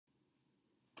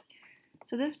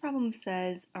So this problem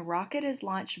says a rocket is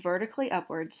launched vertically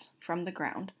upwards from the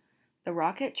ground. The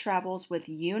rocket travels with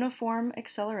uniform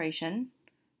acceleration.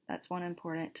 That's one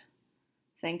important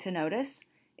thing to notice.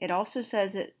 It also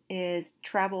says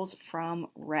travels from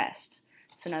rest.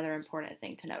 It's another important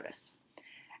thing to notice.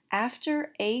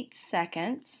 After 8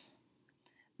 seconds,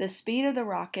 the speed of the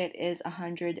rocket is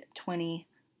 120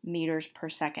 meters per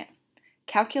second.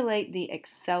 Calculate the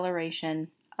acceleration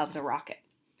of the rocket.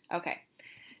 Okay,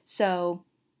 so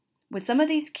with some of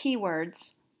these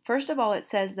keywords, first of all, it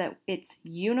says that it's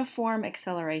uniform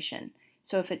acceleration.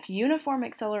 So if it's uniform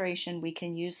acceleration, we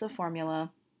can use the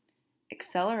formula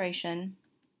acceleration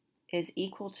is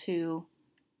equal to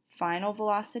final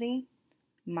velocity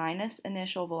minus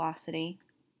initial velocity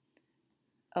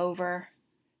over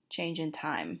change in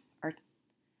time. Or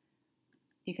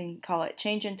you can call it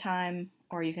change in time,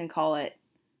 or you can call it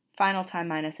final time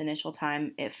minus initial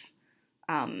time if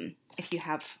you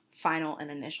have final and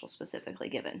initial specifically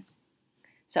given.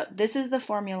 So this is the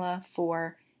formula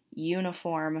for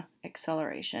uniform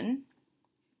acceleration,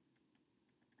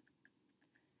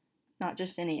 not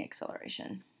just any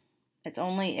acceleration. It's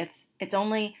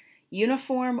only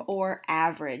uniform or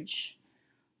average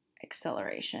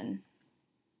acceleration.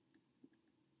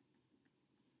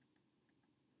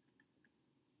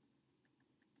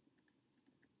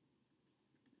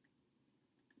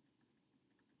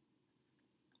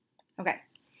 Okay.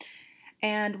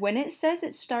 And when it says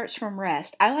it starts from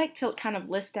rest, I like to kind of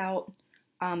list out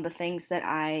the things that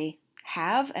I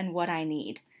have and what I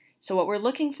need. So what we're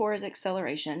looking for is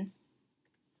acceleration.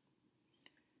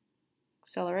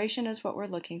 Acceleration is what we're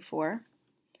looking for.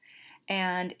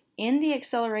 And in the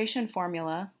acceleration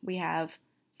formula, we have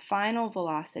final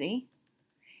velocity.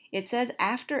 It says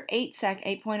after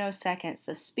 8.0 seconds,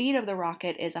 the speed of the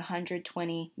rocket is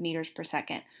 120 meters per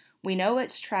second. We know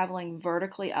it's traveling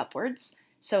vertically upwards,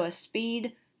 so a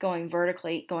speed going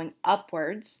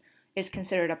upwards is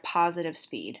considered a positive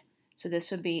speed. So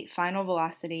this would be final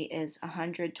velocity is a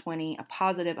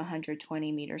positive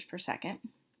 120 meters per second.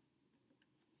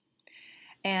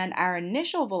 And our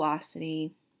initial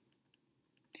velocity,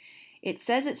 it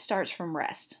says it starts from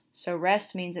rest. So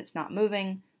rest means it's not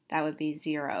moving. That would be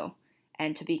 0.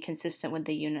 And to be consistent with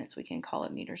the units, we can call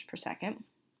it meters per second.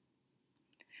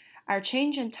 Our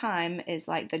change in time is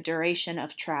like the duration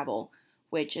of travel,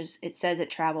 which is, it says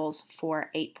it travels for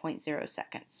 8.0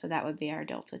 seconds. So that would be our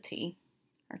delta t,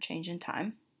 our change in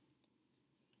time.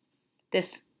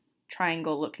 This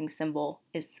triangle looking symbol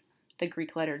is the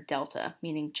Greek letter delta,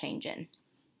 meaning change in.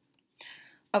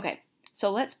 Okay,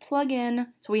 so let's plug in.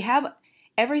 So we have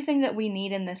everything that we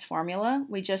need in this formula.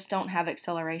 We just don't have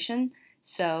acceleration,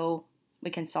 so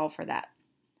we can solve for that.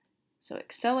 So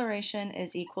acceleration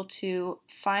is equal to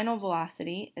final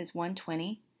velocity is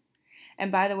 120.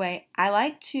 And by the way, I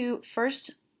like to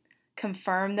first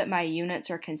confirm that my units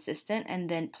are consistent and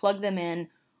then plug them in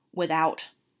without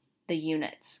the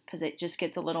units, because it just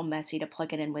gets a little messy to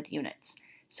plug it in with units.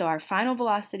 So our final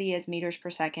velocity is meters per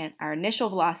second. Our initial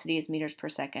velocity is meters per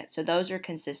second. So those are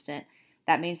consistent.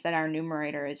 That means that our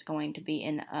numerator is going to be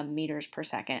in meters per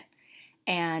second.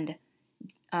 And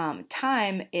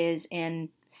time is in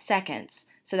seconds.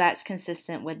 So that's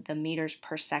consistent with the meters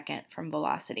per second from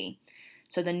velocity.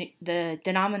 So the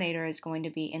denominator is going to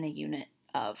be in a unit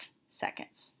of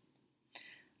seconds.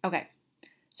 Okay,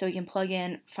 so we can plug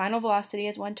in final velocity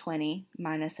is 120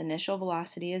 minus initial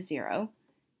velocity is 0.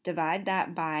 Divide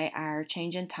that by our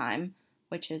change in time,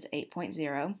 which is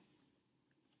 8.0.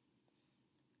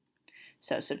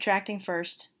 So subtracting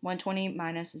first, 120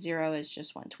 minus 0 is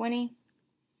just 120.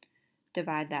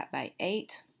 Divide that by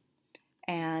 8.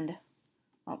 And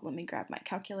let me grab my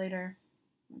calculator.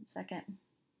 1 second.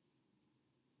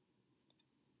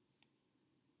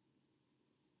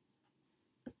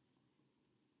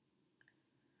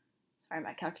 Sorry,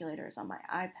 my calculator is on my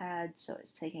iPad, so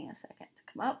it's taking a second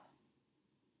to come up.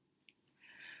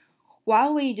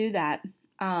 While we do that,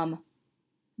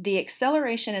 the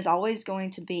acceleration is always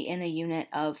going to be in a unit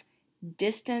of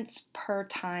distance per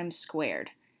time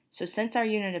squared. So since our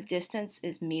unit of distance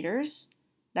is meters,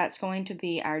 that's going to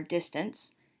be our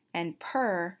distance, and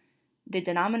per, the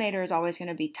denominator is always going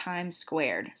to be time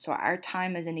squared. So our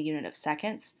time is in a unit of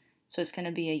seconds, so it's going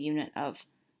to be a unit of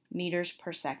meters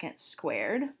per second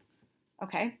squared.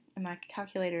 Okay, and my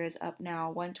calculator is up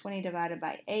now. 120 divided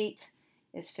by 8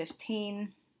 is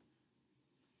 15.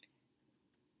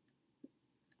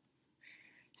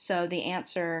 So the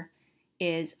answer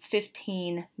is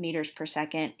 15 meters per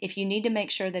second. If you need to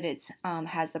make sure that it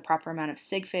has the proper amount of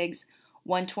sig figs,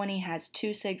 120 has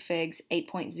 2 sig figs,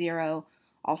 8.0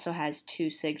 also has 2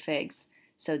 sig figs.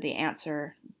 So the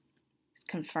answer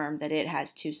confirm that it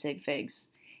has 2 sig figs.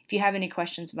 If you have any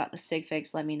questions about the sig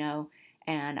figs, let me know,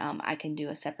 and I can do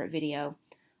a separate video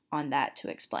on that to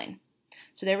explain.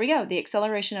 So there we go. The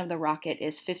acceleration of the rocket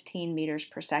is 15 meters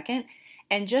per second.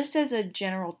 And just as a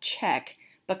general check,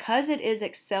 because it is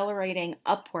accelerating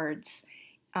upwards,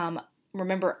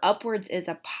 remember upwards is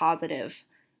a positive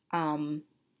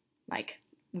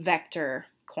vector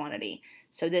quantity.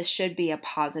 So this should be a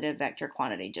positive vector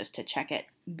quantity, just to check it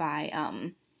by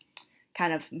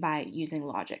by using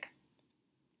logic.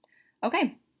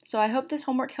 Okay, so I hope this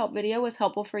homework help video was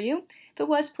helpful for you. If it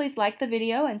was, please like the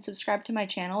video and subscribe to my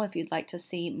channel if you'd like to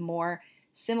see more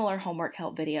similar homework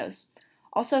help videos.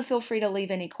 Also, feel free to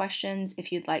leave any questions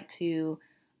if you'd like to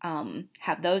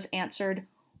have those answered,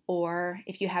 or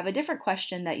if you have a different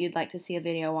question that you'd like to see a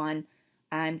video on.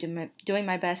 I'm doing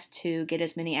my best to get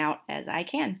as many out as I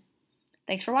can.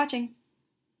 Thanks for watching.